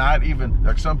even,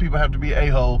 like some people have to be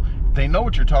a-hole. They know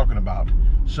what you're talking about.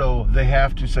 So they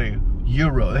have to say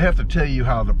euro. They have to tell you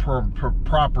how the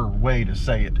proper way to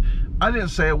say it. I didn't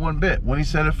say it one bit. When he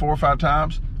said it 4 or 5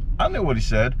 times, I knew what he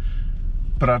said.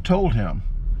 But I told him.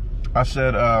 I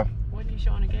said, What are you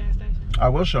showing the gas station? I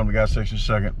will show him the gas station in a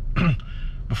second.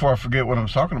 Before I forget what I'm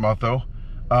talking about though.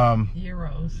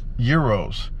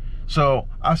 Euros. So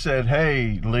I said,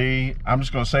 hey Lee, I'm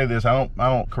just gonna say this. I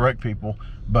don't correct people,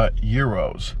 but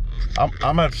euros. I'm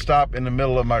gonna have to stop in the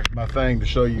middle of my thing to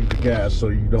show you the gas so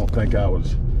you don't think I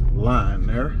was lying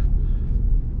there.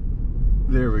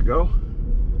 There we go.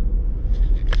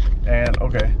 And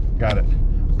okay, got it.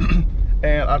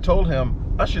 And I told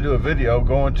him I should do a video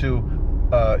going to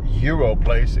Euro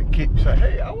place and keep saying,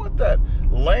 hey, I want that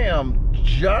lamb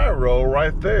gyro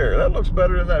right there. That looks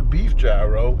better than that beef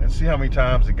gyro, and see how many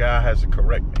times the guy has to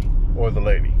correct me, or the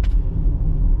lady.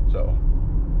 So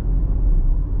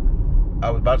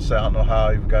I was about to say, I don't know how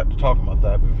I even got to talking about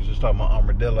that. We was just talking about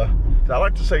armadillo. I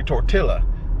like to say tortilla.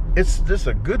 It's just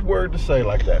a good word to say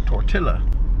like that, tortilla.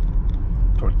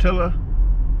 Tortilla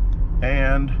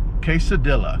and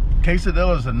quesadilla.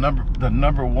 Quesadilla is the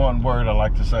number one word I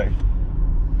like to say.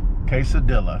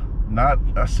 Quesadilla, not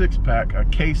a 6-pack, a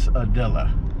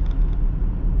quesadilla.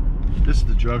 This is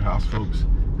the drug house, folks.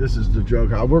 This is the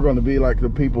drug house. We're going to be like the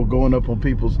people going up on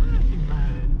people's.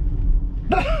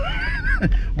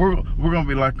 we're going to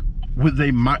be like, would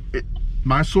they? My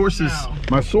sources. No.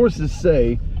 My sources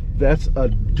say That's a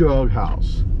drug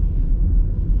house.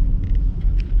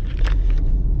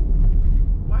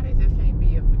 Why they just can't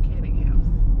be a mechanic house?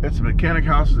 It's a mechanic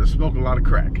house that smoke a lot of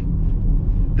crack.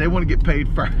 They want to get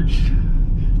paid first.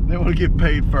 They want to get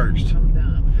paid first. I'm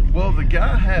done. Well, the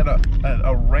guy had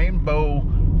a rainbow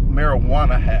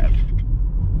marijuana hat.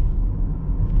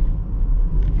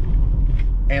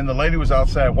 And the lady was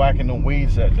outside whacking the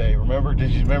weeds that day. Remember?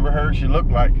 Did you remember her? She looked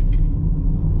like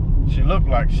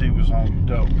she was on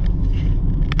dope.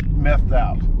 Methed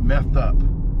up.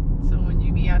 So when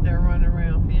you be out there running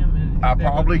around filming, I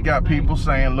probably got people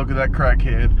saying, look at that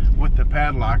crackhead with the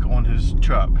padlock on his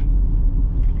truck.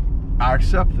 I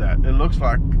accept that. It looks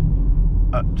like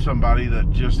somebody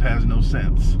that just has no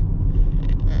sense.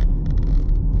 I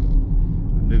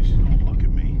knew she's gonna look at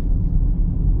me.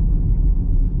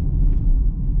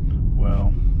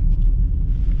 Well,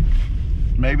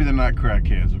 maybe they're not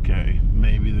crackheads, okay?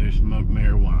 Maybe they smoke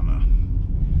marijuana.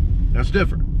 That's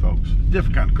different, folks.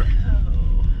 Different kind of crack.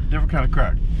 Oh. Different kind of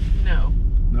crack. No.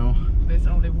 No? There's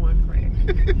only one crack.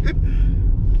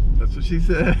 That's what she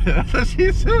said. That's what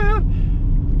she said.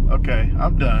 Okay,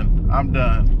 I'm done. I'm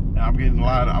getting a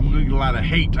lot of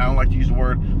hate. I don't like to use the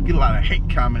word. I'm getting a lot of hate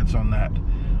comments on that.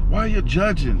 Why are you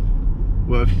judging?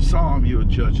 Well, if you saw him, you would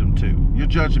judge him too. You're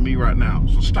judging me right now,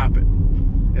 so stop it.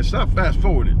 And stop fast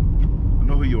forwarding. I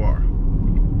know who you are.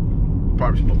 You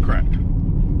probably smoke crack.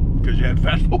 Because you had to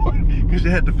fast forward. Because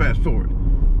you had to fast forward.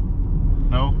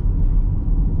 No?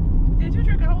 Did you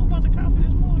drink a whole bunch of coffee this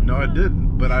morning? No, I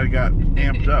didn't. But I got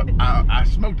amped up. I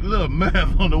smoked a little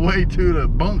meth on the way to the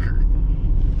bunker.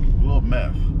 A little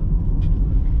meth.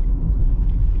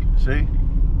 See?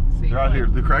 They're out here.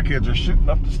 The crackheads are shooting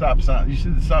up the stop sign. You see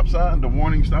the stop sign? The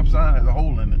warning stop sign has a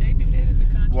hole in it. They do that in the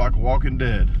country. Like Walking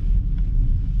Dead.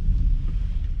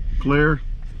 Clear.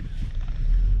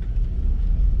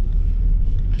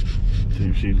 See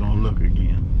if she's gonna look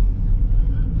again.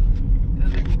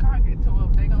 Because if the car get tore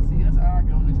up, they gonna see us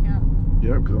arguing on this camera.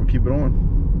 Yep, because I'm keep it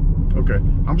on. Okay,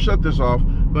 I'm gonna shut this off.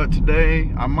 But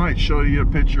today I might show you a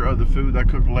picture of the food I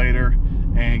cook later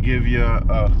and give you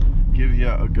a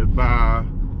goodbye.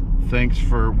 Thanks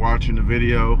for watching the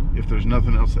video. If there's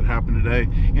nothing else that happened today,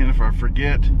 and if I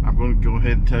forget, I'm going to go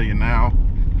ahead and tell you now.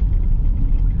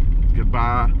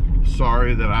 Goodbye.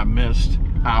 Sorry that I missed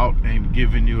out and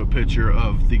giving you a picture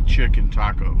of the chicken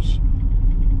tacos.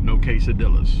 No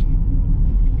quesadillas.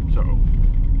 So,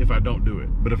 if I don't do it.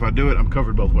 But if I do it, I'm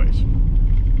covered both ways.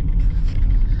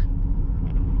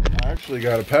 I actually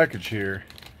got a package here,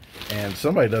 and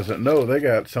somebody doesn't know they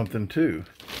got something too.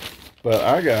 But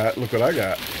I got, look what I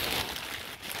got.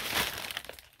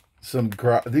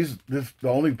 The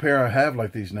only pair I have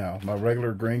like these now. My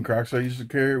regular green Crocs I used to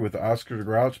carry with the Oscar the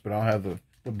Grouch, but I don't have the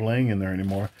bling in there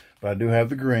anymore. But I do have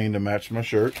the green to match my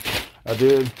shirt. I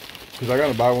did, because I got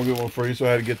to buy one, get one free, so I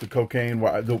had to get the cocaine,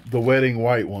 the wedding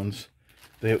white ones.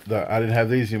 I didn't have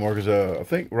these anymore, because I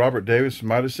think Robert Davis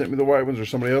might have sent me the white ones or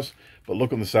somebody else. But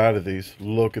look on the side of these.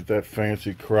 Look at that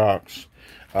fancy Crocs.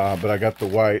 But I got the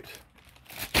white.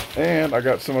 And I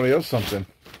got somebody else something.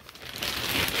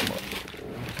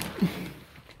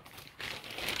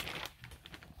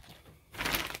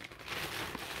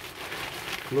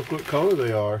 Look what color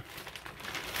they are.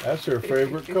 That's their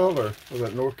favorite color. Was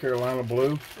that North Carolina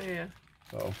blue? Yeah.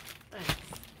 So, Thanks.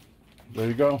 there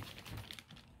you go.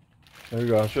 There you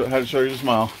go. I had to show you the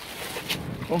smile.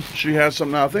 Well, she has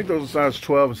some now. I think those are size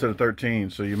 12 instead of 13,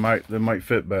 so they might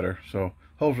fit better. So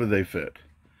hopefully they fit.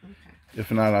 Okay.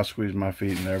 If not, I'll squeeze my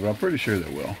feet in there, but I'm pretty sure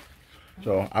they will.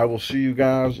 So I will see you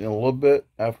guys in a little bit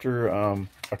after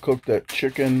I cook that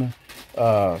chicken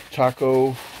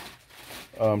taco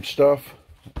stuff,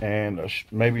 and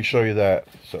maybe show you that.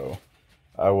 So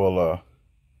I will.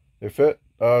 They fit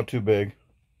too big.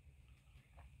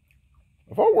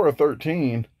 If I wear a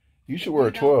 13, you should wear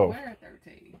a 12. Wear a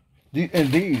 13.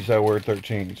 And these I wear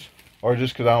 13s, or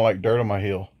just because I don't like dirt on my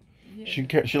heel.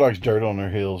 Yeah. She likes dirt on her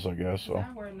heels, I guess. So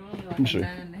I wear normally like a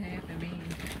 9.5 and me.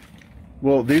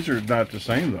 Well, these are not the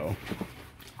same though.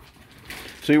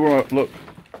 See where look,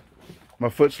 my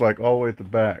foot's like all the way at the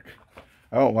back.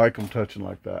 I don't like them touching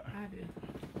like that. I do.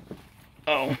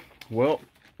 Oh, well,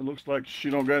 it looks like she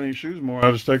don't got any shoes more.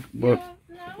 I'll just take, but.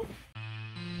 Yeah, no.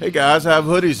 Hey guys, I have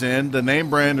hoodies in. The name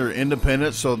brand are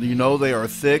independent, so you know they are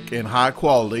thick and high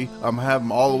quality. I'm having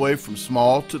them all the way from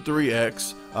small to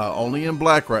 3X, only in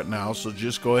black right now, so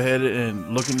just go ahead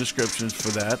and look in descriptions for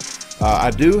that.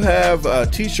 I do have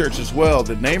t-shirts as well.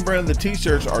 The name brand of the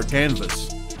t-shirts are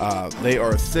canvas. They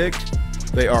are thick,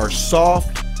 they are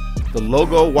soft. The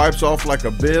logo wipes off like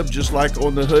a bib, just like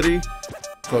on the hoodie.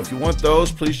 So if you want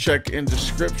those, please check in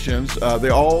descriptions. They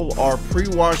all are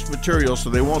pre-washed material, so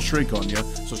they won't shrink on you.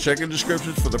 So check in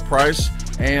descriptions for the price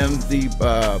and the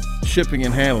shipping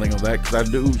and handling of that, because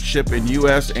I do ship in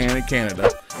US and in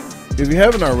Canada. If you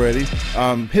haven't already,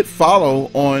 hit follow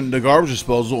on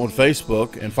DaGarbageDisposal on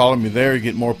Facebook and follow me there. You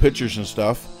get more pictures and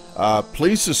stuff.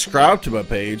 Please subscribe to my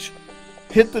page.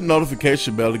 Hit the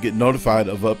notification bell to get notified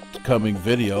of upcoming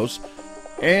videos.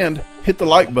 And hit the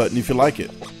like button if you like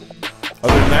it.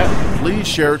 Other than that, please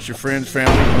share it with your friends,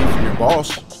 family, and even your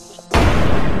boss.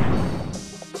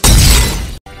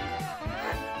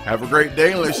 Have a great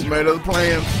day unless you made other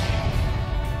plans.